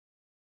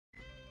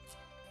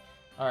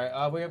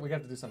Alright, we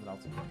have to do something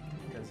else.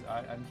 Because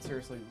I'm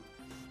seriously...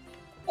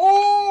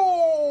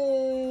 Oh!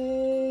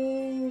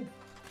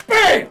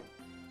 BAM!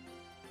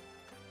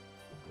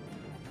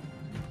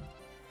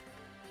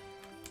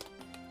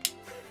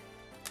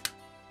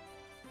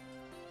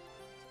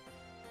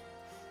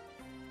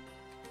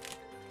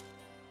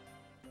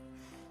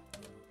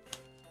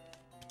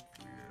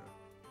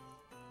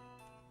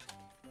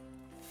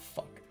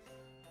 Fuck.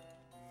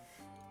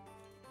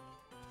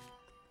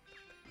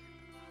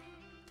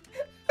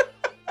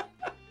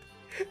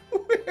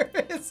 Where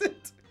is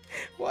it?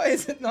 Why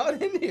is it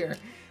not in here?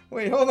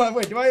 Wait, hold on,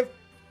 wait, do I have...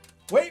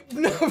 Wait,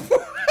 no!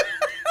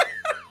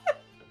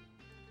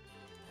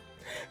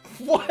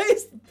 Why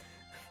is...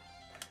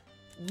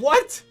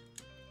 What?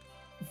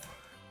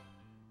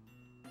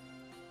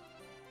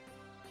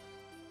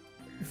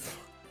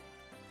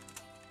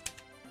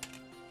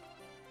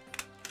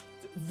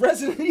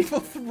 Resident Evil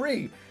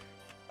 3!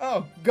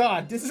 Oh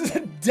god, this is a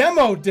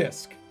demo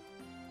disc!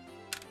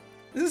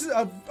 This is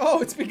a...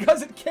 Oh, it's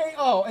because it came...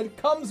 Oh, it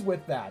comes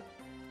with that.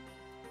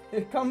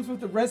 It comes with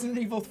the Resident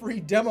Evil 3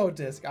 demo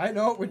disc. I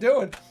know what we're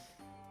doing.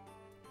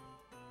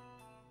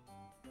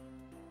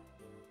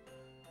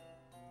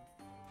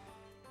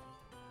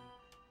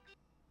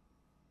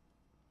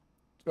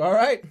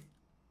 Alright.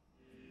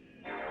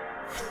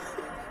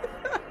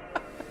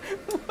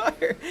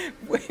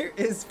 Where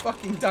is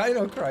fucking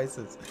Dino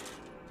Crisis?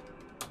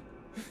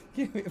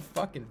 Give me a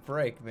fucking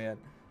break, man.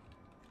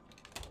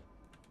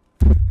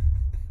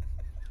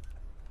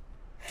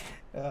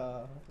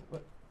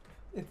 What?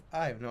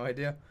 I have no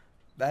idea.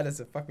 That is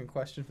a fucking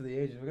question for the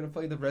ages. We're gonna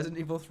play the Resident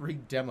Evil 3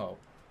 demo.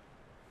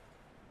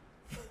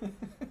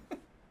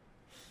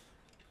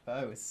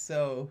 I was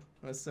so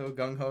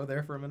gung-ho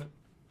there for a minute.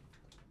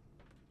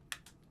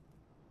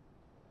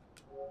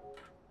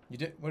 You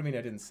did? What do you mean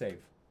I didn't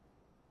save?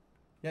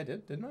 Yeah, I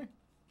did, didn't I?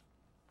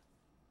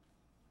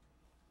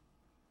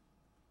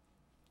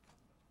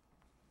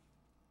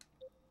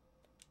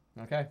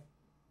 Okay.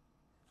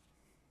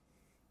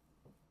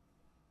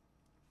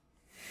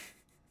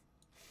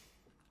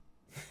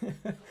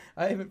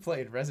 I haven't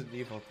played Resident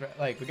Evil.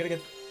 Like, we gotta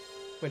get...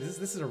 Wait, this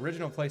is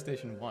original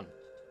PlayStation 1.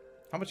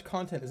 How much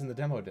content is in the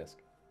demo disc?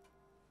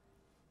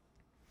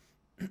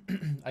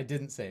 I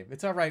didn't save.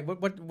 It's alright.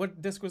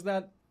 What disc was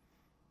that?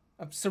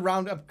 I'm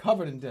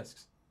covered in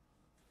discs.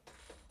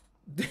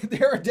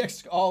 There are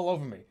discs all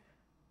over me.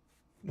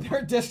 There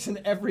are discs in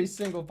every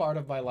single part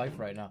of my life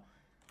right now.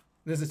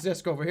 There's a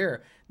disc over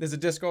here. There's a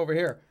disc over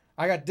here.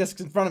 I got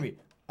discs in front of me.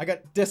 I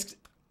got discs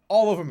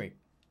all over me.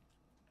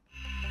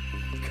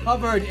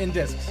 Covered in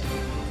discs.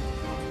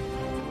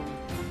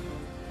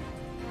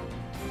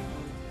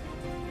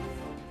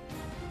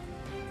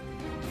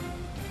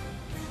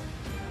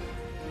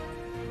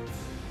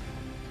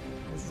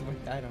 This is what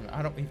I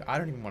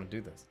don't even want to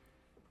do this.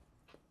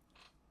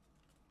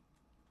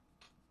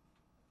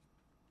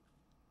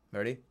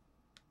 Ready?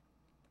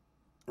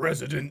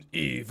 Resident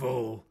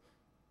Evil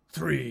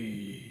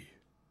 3.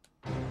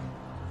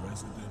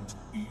 Resident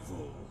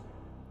Evil.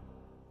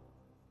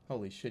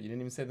 Holy shit, you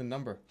didn't even say the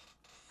number.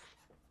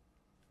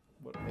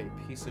 What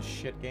a piece of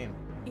shit game.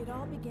 It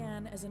all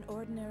began as an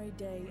ordinary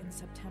day in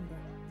September.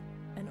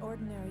 An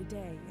ordinary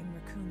day in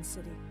Raccoon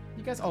City.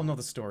 You guys all know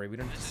the story. We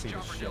don't have to see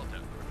this shit.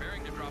 Delta,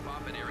 preparing to drop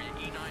off at area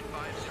E95070.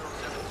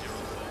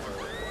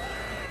 Over.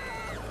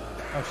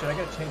 Oh shit, I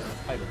gotta change the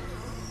title.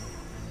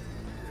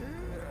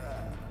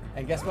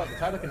 And guess what? The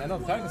title can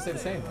stay the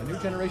same. A new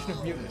generation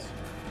of mutants.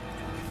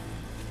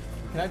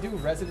 Can I do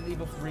Resident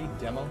Evil 3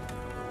 demo?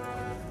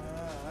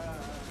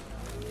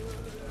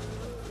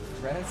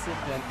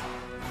 Resident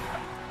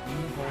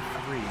Evil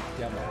 3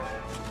 demo.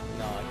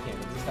 No, I can't.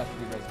 It just has to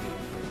be Resident Evil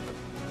 3.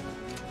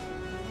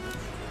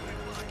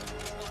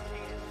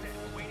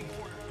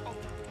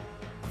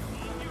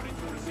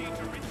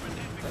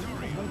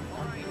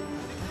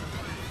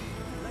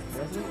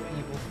 Resident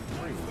Evil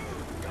 3.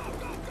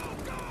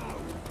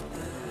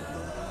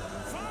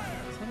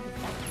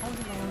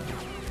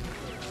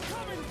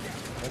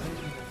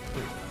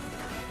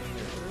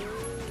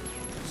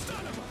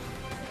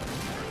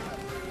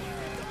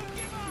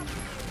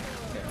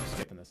 Okay, I'm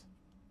skipping this.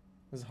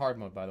 This is hard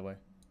mode, by the way.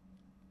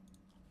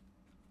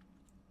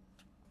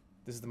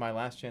 This is my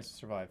last chance to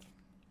survive.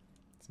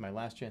 It's my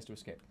last chance to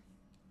escape.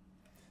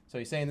 So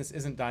you're saying this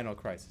isn't Dino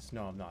Crisis?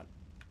 No, I'm not.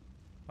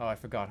 Oh, I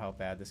forgot how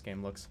bad this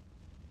game looks.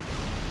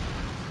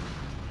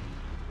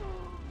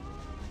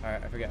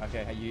 Alright, I forget.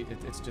 Okay,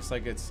 it's just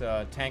like it's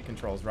tank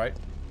controls, right?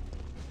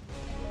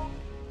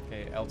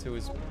 Okay, L2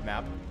 is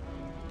map.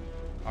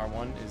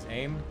 R1 is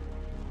aim.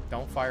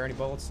 Don't fire any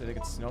bullets. I think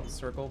it's no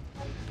circle.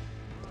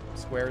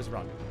 Square is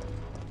run.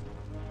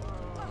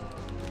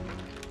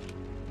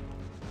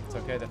 It's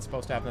okay, that's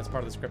supposed to happen. That's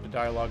part of the scripted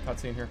dialogue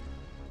cutscene here.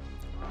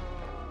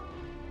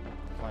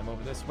 Climb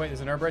over this. Wait,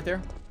 there's an herb right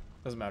there?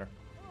 Doesn't matter.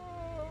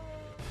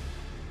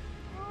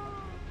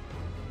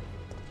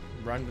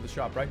 Run to the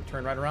shop, right?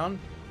 Turn right around.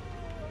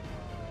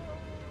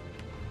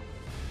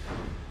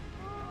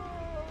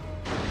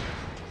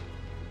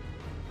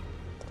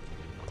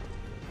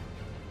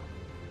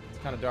 It's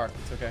kind of dark.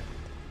 It's okay.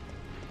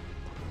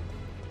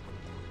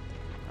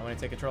 And when I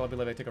take control, I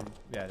believe I take a...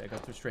 Yeah, I go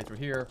through straight through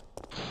here.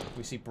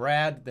 We see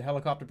Brad, the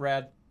helicopter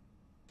Brad.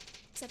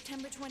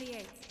 September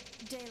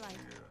 28th, daylight.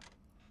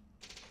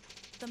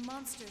 The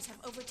monsters have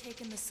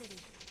overtaken the city.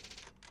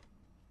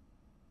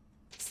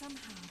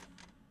 Somehow,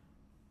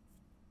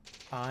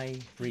 I I'm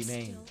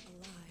remain. still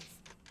alive.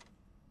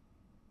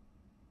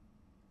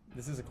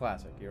 This is a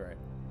classic, you're right.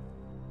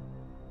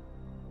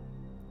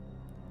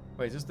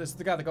 Wait, is this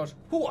the guy that goes,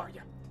 "Who are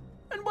you?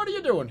 And what are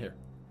you doing here?"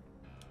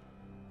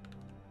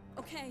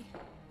 Okay,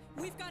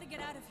 we've got to get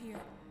out of here.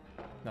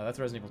 No, that's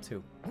Resident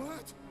Evil 2.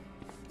 What?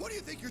 What do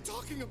you think you're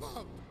talking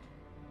about?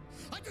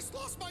 I just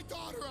lost my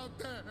daughter out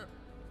there.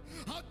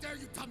 How dare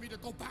you tell me to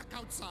go back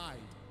outside?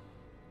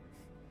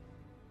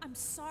 I'm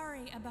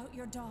sorry about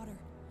your daughter,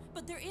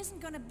 but there isn't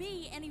gonna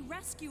be any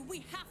rescue.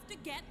 We have to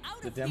get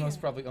out The of here. demo's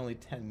probably only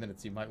 10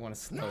 minutes. You might want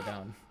to slow No.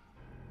 down.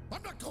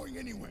 I'm not going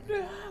anywhere.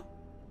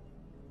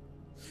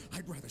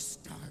 I'd rather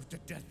starve to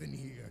death in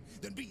here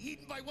than be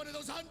eaten by one of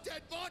those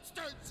undead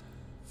monsters.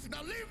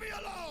 Now leave me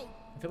alone.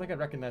 I feel like I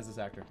recognize this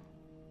actor.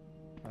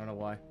 I don't know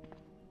why.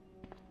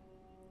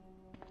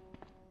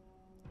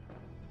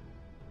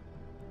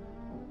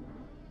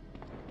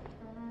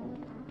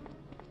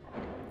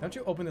 Don't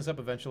you open this up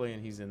eventually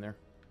and he's in there?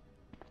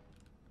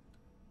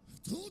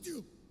 I told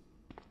you.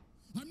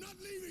 I'm not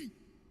leaving.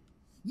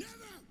 Never.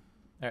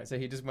 Alright, so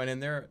he just went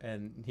in there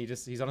and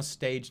he's on a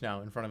stage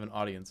now in front of an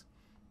audience.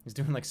 He's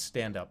doing like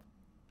stand-up.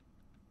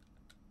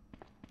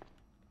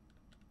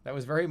 That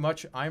was very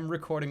much, I'm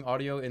recording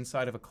audio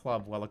inside of a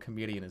club while a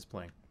comedian is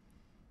playing.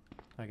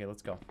 Okay,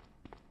 let's go.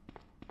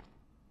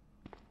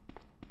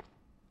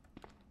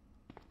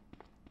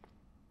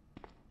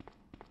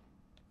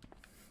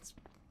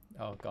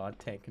 Oh god,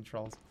 tank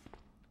controls.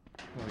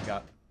 What we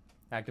got?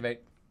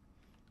 Activate.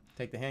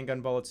 Take the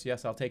handgun bullets.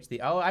 Yes, I'll take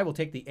the... I will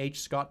take the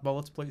H. Scott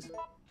bullets, please.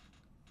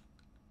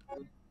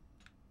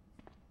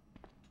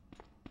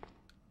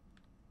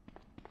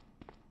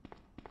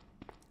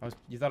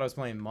 You thought I was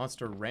playing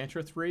Monster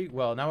Rancher 3?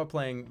 Well, now we're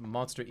playing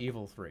Monster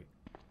Evil 3.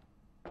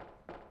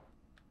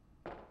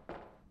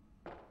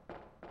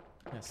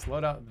 Yeah,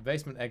 slow down. The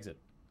basement exit.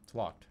 It's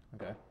locked.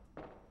 Okay.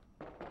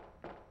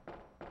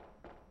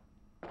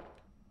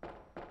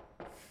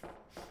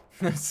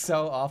 That's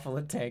so awful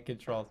at tank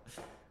controls.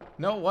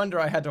 No wonder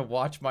I had to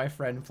watch my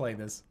friend play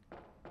this.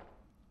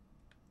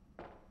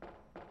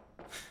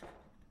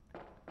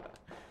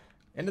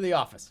 Into the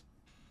office.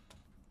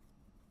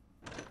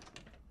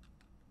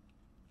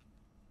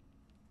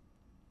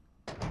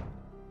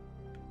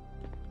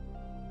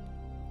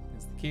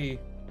 It's the key.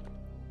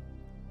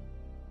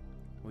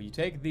 Will you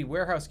take the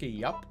warehouse key?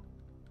 Yup.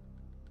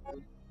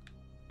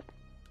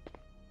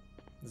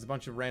 There's a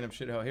bunch of random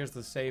shit. Oh, here's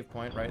the save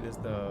point, right? There's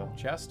the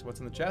chest. What's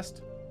in the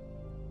chest?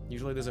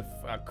 Usually there's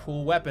a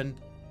cool weapon.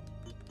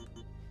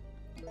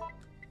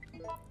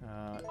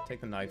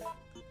 Take the knife.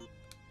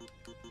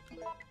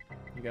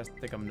 You guys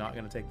think I'm not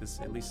going to take this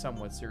at least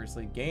somewhat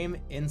seriously? Game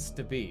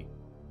Insta-B.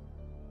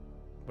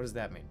 What does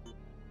that mean?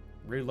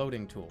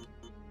 Reloading tool.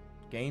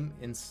 Game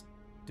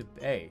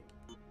Insta-A.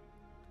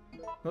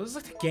 No, this is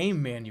like the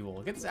game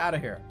manual. Get this out of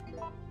here.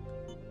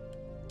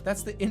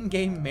 That's the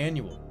in-game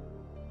manual.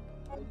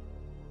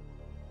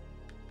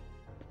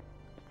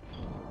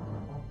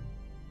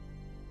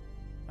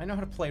 I know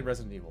how to play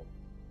Resident Evil.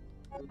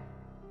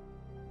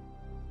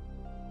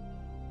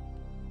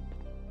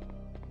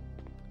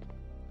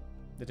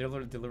 The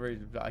delivery,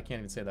 I can't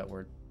even say that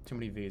word. Too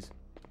many V's.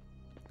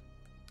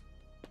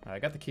 I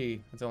got the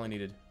key. That's all I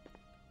needed.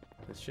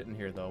 There's shit in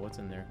here, though. What's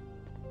in there?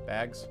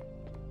 Bags?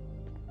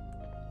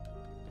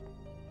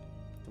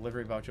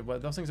 Delivery voucher.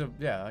 What? Those things are...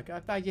 Yeah,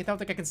 you don't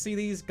think I can see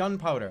these?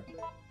 Gunpowder.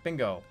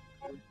 Bingo.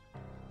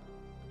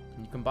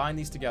 And you combine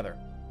these together.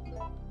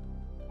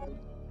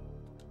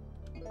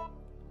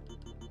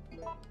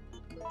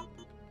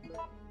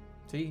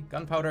 See?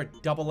 Gunpowder,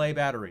 AA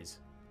batteries.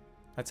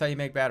 That's how you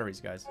make batteries,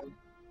 guys.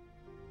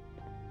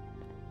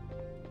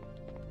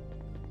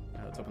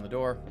 Now let's open the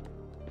door.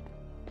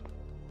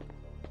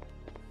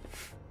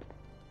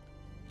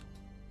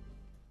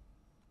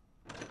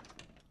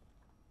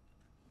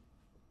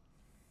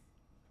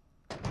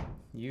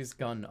 Use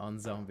gun on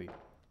zombie.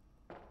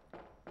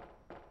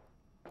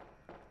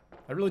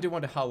 I really do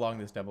wonder how long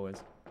this demo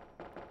is.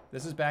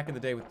 This is back in the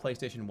day with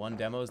PlayStation 1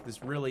 demos.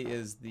 This really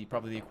is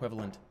probably the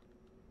equivalent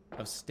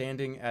of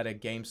standing at a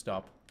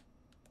GameStop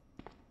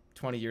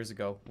 20 years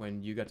ago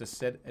when you got to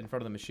sit in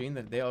front of the machine.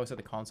 They always had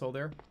the console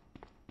there.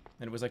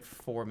 And it was like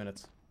 4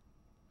 minutes.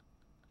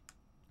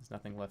 There's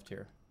nothing left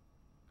here.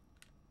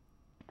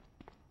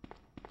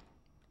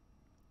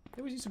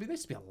 There used to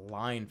be a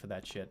line for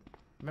that shit.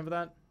 Remember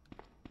that?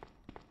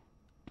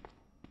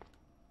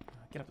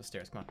 Get up the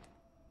stairs, come on.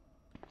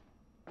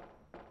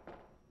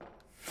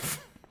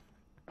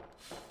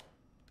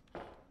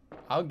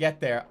 I'll get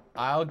there.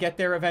 I'll get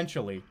there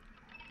eventually.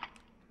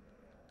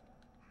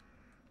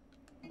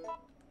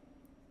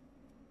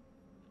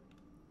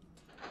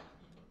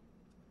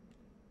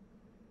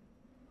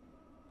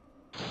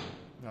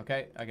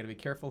 Okay, I gotta be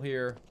careful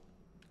here.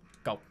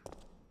 Go.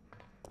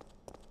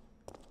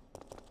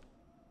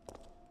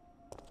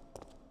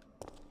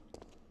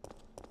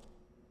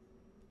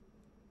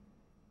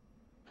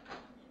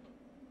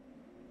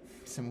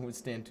 Someone would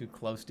stand too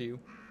close to you.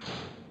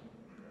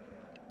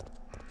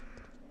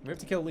 We have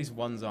to kill at least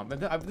one zombie.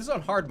 This is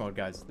on hard mode,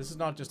 guys. This is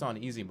not just on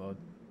easy mode.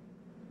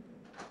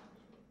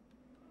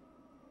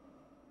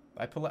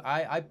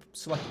 I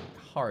select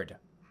hard.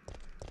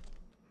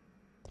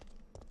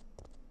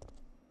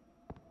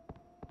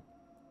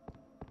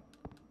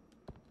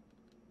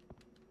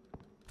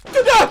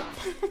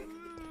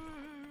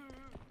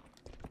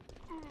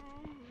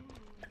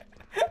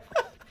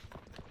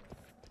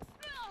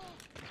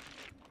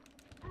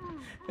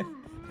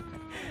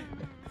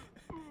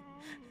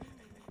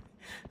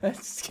 That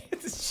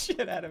scared the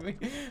shit out of me.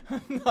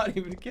 I'm not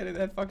even kidding.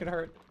 That fucking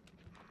hurt.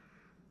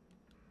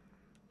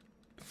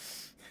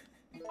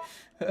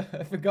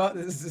 I forgot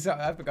this is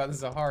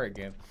a horror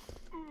game.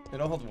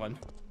 An old one.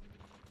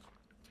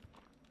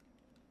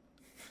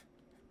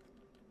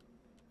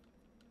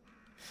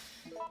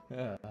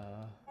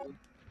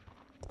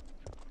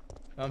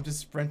 I'm just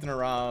sprinting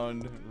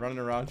around, running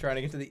around, trying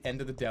to get to the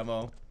end of the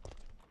demo.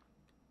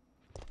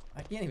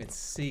 I can't even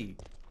see.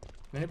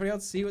 Can anybody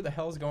else see what the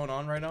hell is going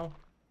on right now?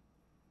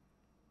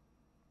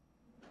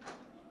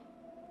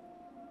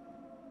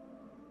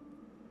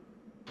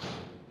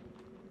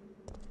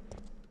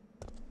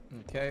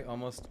 Okay,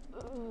 almost.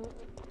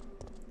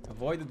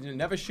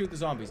 Never shoot the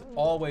zombies.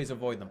 Always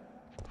avoid them.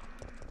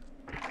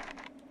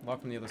 Lock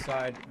from the other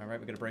side. Alright,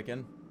 we gotta break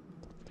in.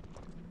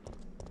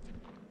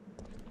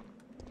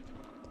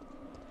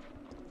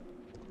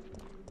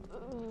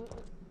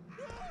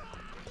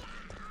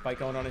 Fight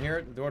going on in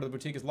here. The door to the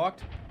boutique is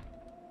locked.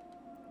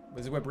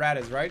 This is where Brad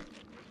is, right?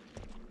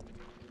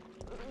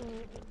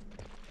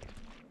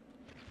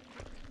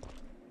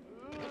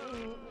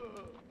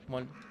 Come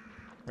on.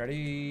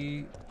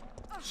 Ready?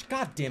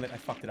 God damn it, I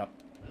fucked it up.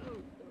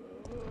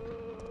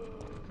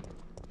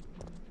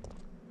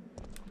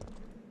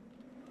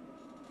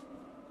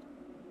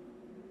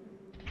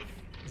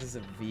 Is this a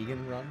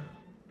vegan run?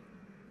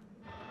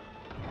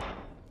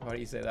 Why do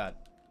you say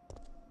that?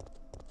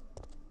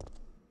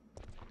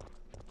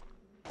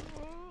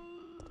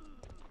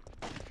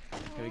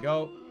 Here we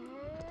go.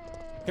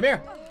 Come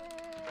here!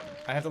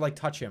 I have to like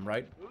touch him,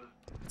 right?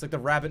 It's like the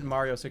rabbit in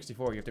Mario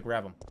 64, you have to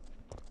grab him.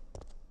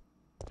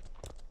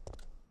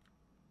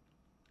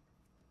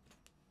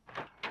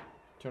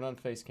 Turn on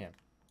face cam.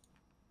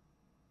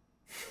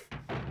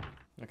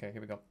 Okay, here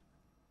we go.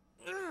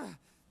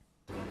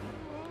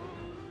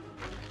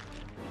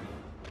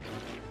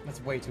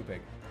 That's way too big.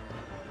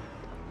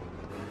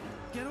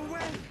 Get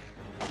away!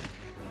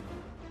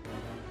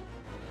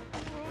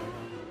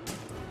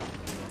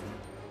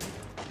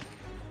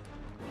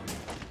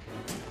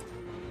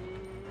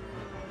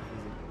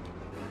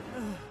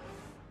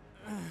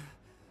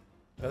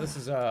 Now this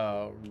is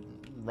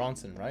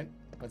Ronson, right?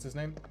 What's his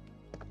name?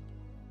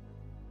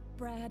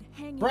 Brad,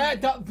 hang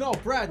Brad, no,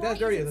 Brad, Why that's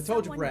dirty. I isn't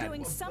told you, someone Brad.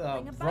 doing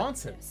something about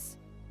Ronson. this?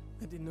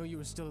 I didn't know you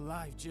were still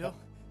alive, Jill.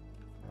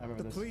 I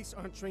remember The this. police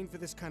aren't trained for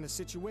this kind of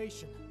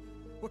situation.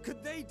 What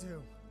could they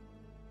do?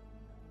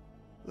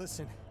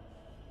 Listen,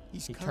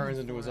 he's He coming turns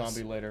into a for us.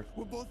 zombie later.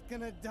 We're both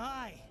gonna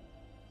die.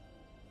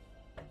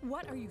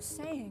 What are you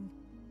saying?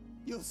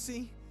 You'll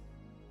see.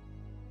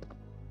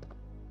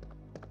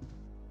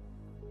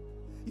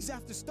 He's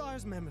after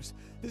STARS members.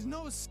 There's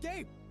no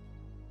escape.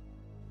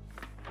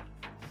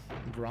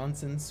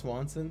 Bronson,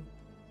 Swanson.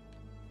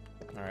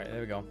 Alright,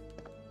 there we go.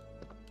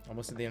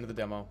 Almost at the end of the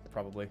demo,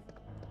 probably.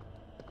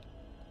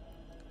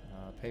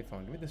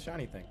 Payphone. Give me the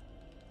shiny thing.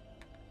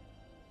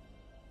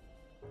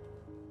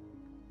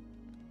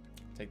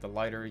 Take the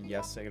lighter.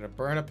 Yes, I'm gonna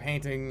burn a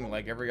painting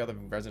like every other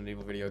Resident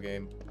Evil video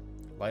game.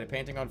 Light a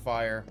painting on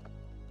fire.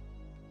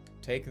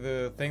 Take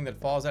the thing that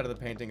falls out of the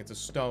painting. It's a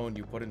stone.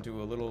 You put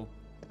into a little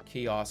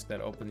kiosk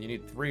that opens. You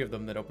need 3 of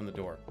them that open the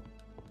door.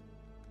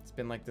 It's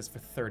been like this for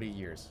 30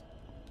 years.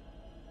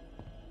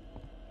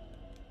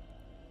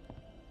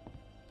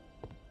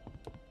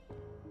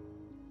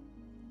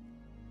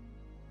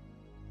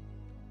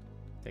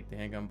 Take the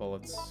handgun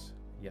bullets.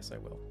 Yes, I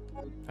will.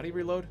 How do you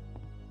reload?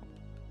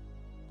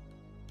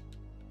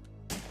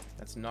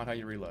 That's not how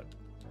you reload.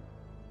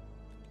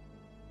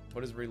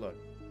 What is reload?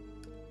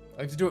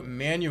 I have to do it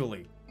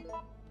manually.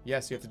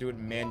 Yes, you have to do it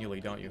manually,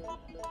 don't you?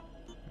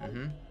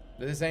 Mm-hmm.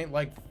 This ain't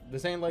like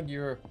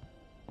your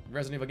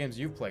Resident Evil games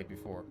you've played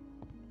before.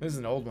 This is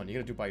an old one. You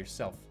gotta do it by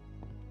yourself.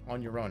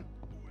 On your own.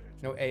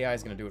 No AI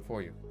is gonna do it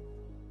for you.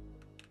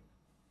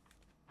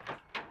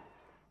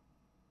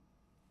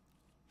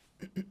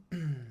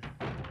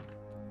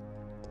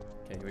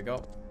 Okay, here we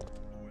go.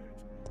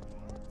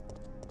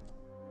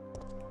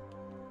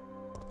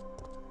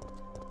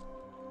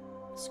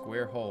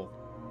 Square hole.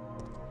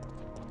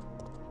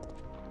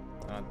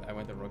 I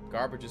went the wrong.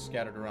 Garbage is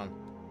scattered around.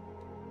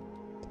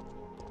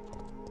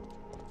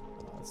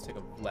 Let's take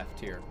a left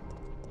here.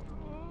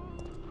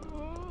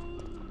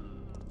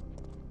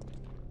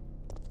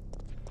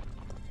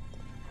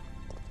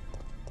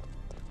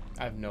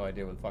 I have no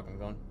idea where the fuck I'm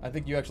going. I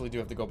think you actually do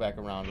have to go back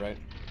around, right?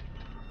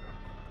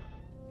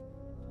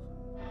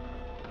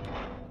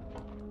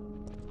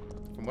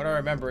 From what I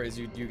remember is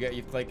you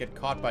like get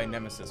caught by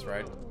Nemesis,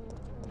 right?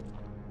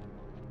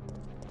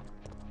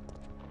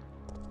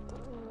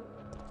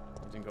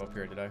 up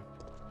here, did I?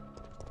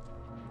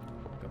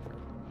 Go for it.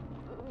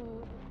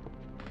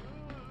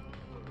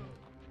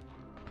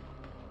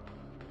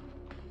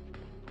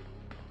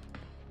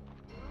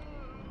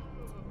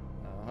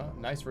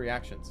 Nice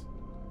reactions.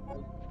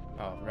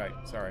 Oh, right.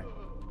 Sorry.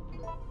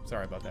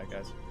 Sorry about that,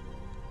 guys.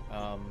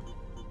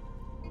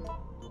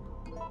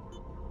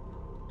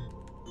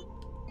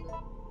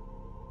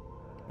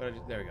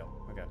 There we go.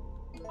 Okay.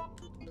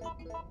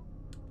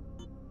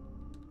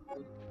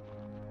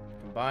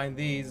 Combine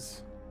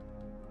these.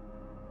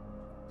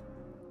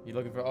 You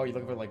looking for? Oh, you're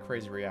looking for like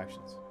crazy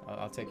reactions.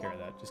 I'll take care of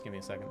that. Just give me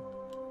a second.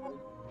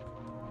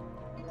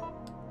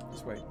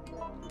 Just wait.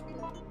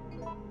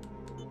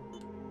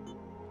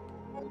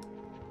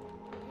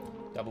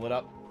 Double it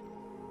up.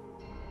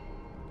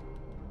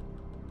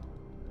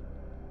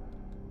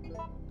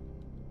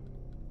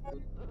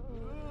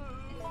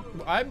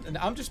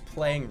 I'm just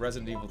playing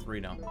Resident Evil 3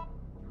 now.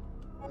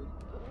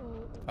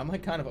 I'm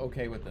like kind of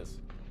okay with this.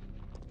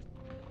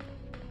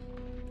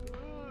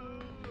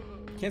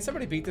 Can't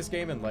somebody beat this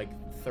game in like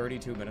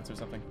 32 minutes or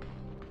something?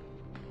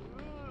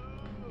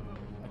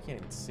 I can't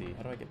even see.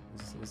 How do I get...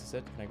 Is this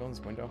it? Can I go in this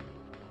window?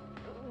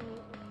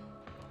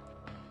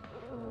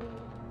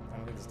 I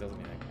don't think this does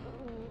anything.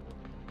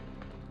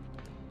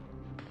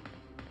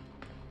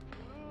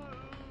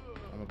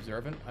 I'm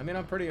observant? I mean,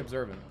 I'm pretty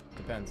observant.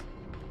 Depends.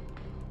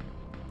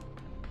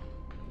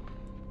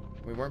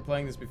 We weren't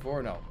playing this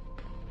before? No.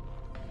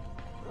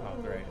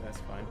 Oh, great. That's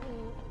fine.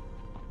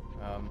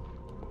 Oh,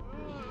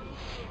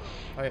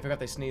 yeah, I forgot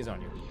they sneeze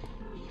on you.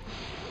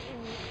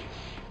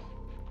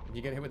 If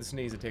you get hit with a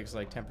sneeze, it takes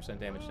like 10%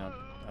 damage down.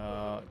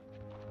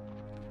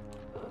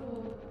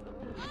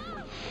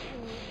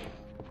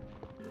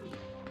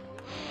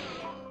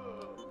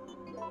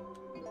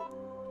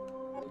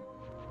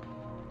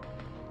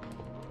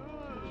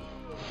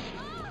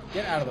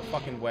 Get out of the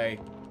fucking way.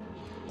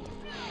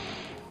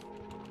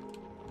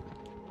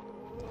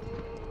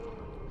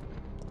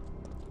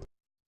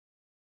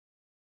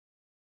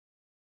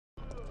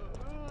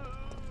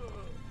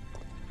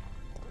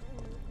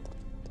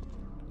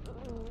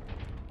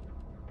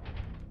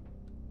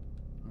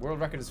 World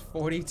record is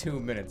 42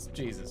 minutes.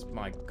 Jesus,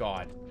 my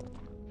God.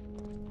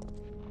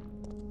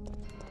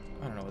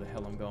 I don't know where the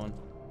hell I'm going.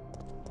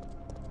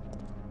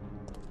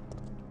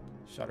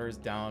 Shutter is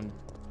down.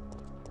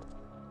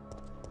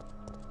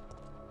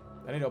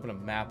 I need to open a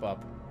map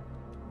up.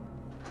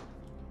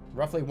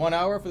 Roughly 1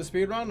 hour for the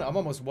speedrun? I'm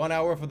almost 1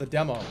 hour for the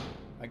demo.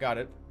 I got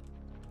it.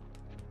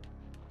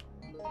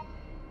 Now,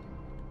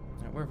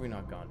 where have we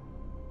not gone?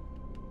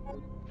 I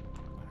don't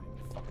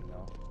even fucking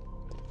know.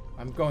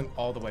 I'm going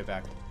all the way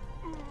back.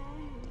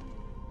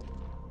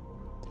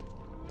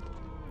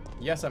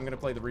 Yes, I'm gonna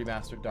play the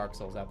remastered Dark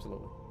Souls,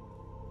 absolutely.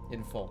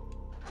 In full.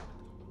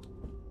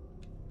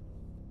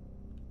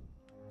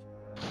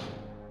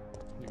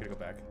 You're gonna go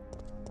back.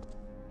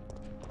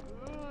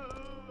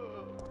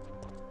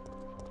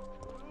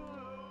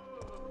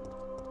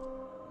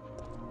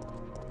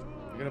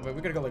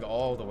 We gotta go like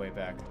all the way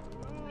back.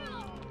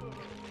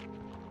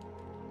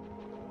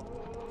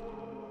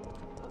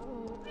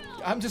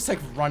 I'm just like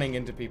running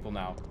into people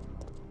now.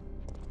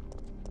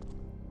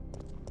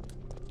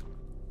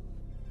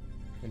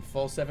 In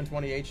full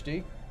 720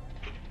 HD?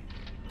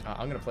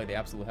 I'm gonna play the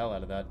absolute hell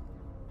out of that.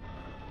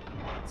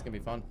 It's gonna be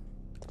fun.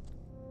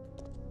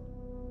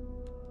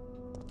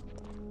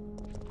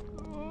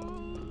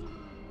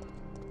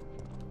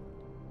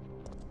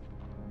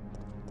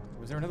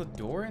 Was there another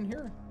door in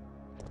here?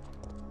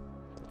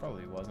 There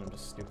probably wasn't, I'm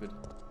just stupid.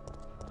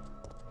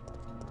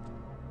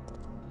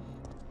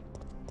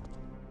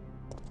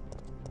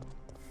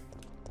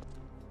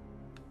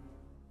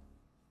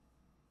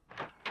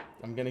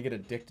 I'm gonna get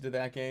addicted to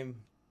that game.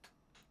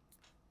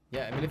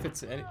 Yeah, I mean, if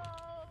it's any...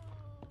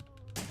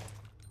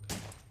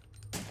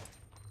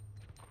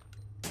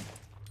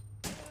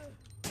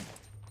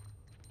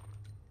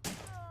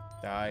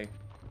 Die.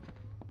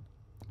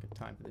 Good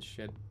time for this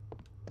shit.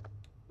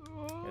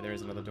 Yeah, there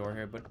is another door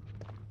here, but...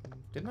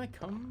 Didn't I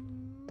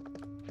come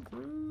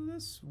through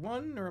this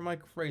one? Or am I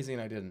crazy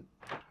and I didn't?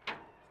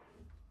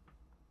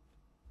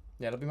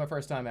 Yeah, it'll be my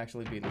first time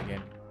actually beating the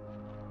game.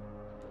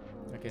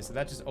 Okay, so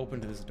that just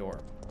opened this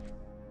door.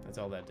 That's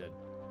all that did.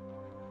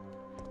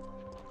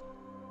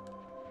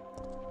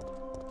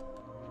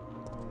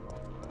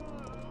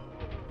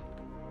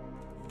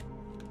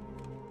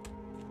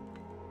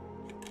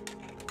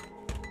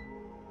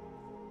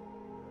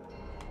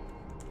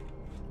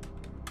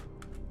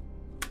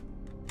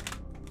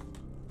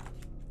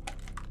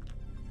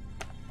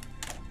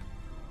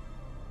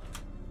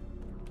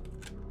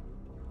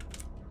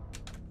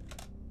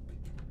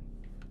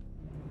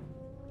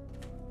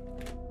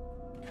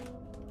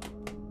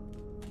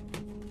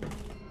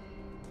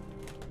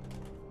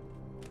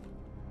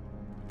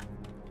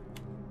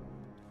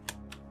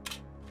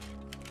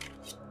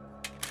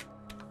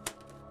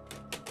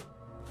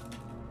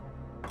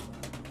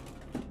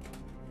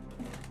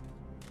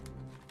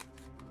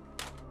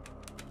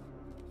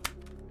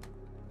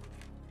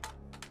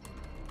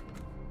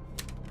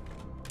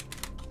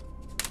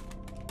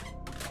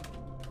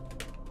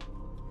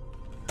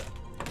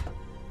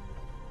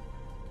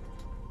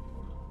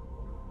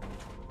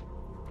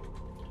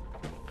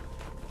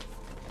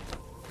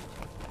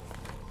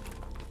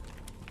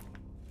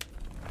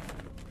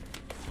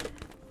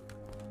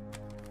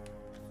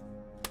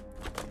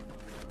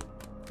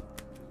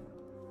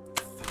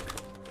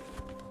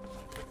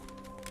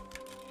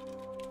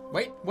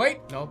 Wait, wait!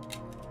 No.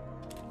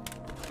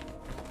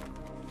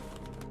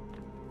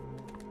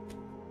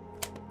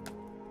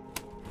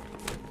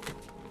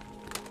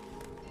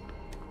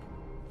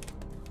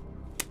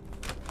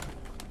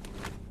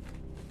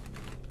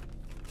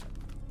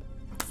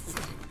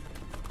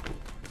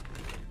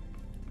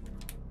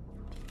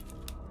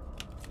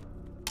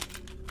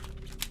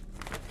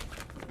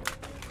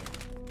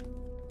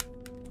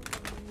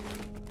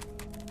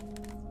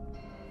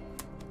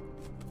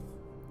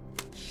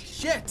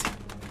 Shit!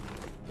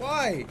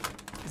 Why?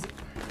 Is it...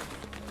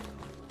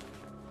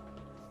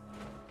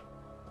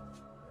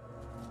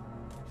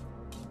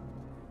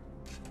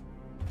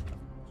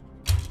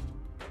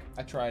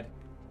 I tried.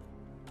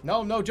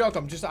 No, no joke.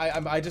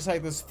 I just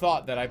had this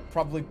thought that I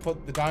probably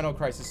put the Dino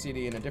Crisis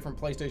CD in a different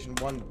PlayStation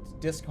 1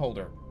 disc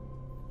holder.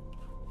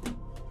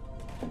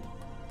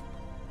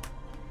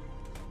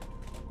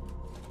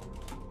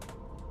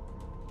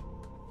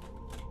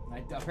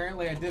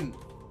 Apparently I didn't.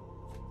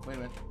 Wait a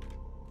minute.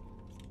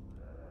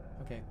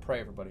 Okay, pray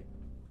everybody.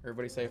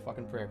 Everybody say a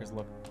fucking prayer, because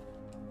look.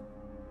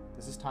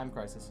 This is Time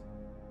Crisis.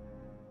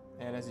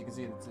 And as you can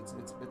see,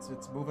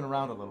 it's moving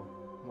around a little.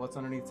 What's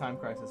underneath Time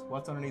Crisis?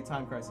 What's underneath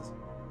Time Crisis?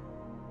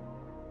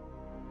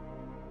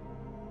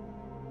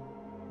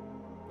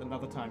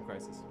 Another Time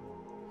Crisis.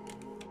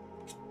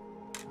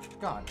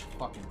 God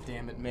fucking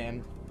damn it,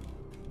 man.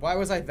 Why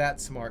was I that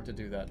smart to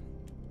do that?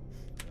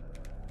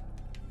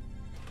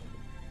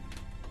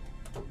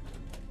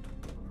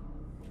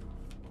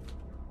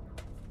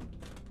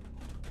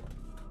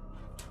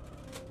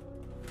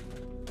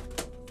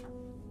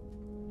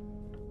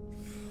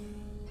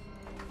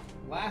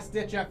 Last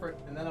ditch effort,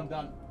 and then I'm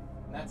done.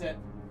 And that's it.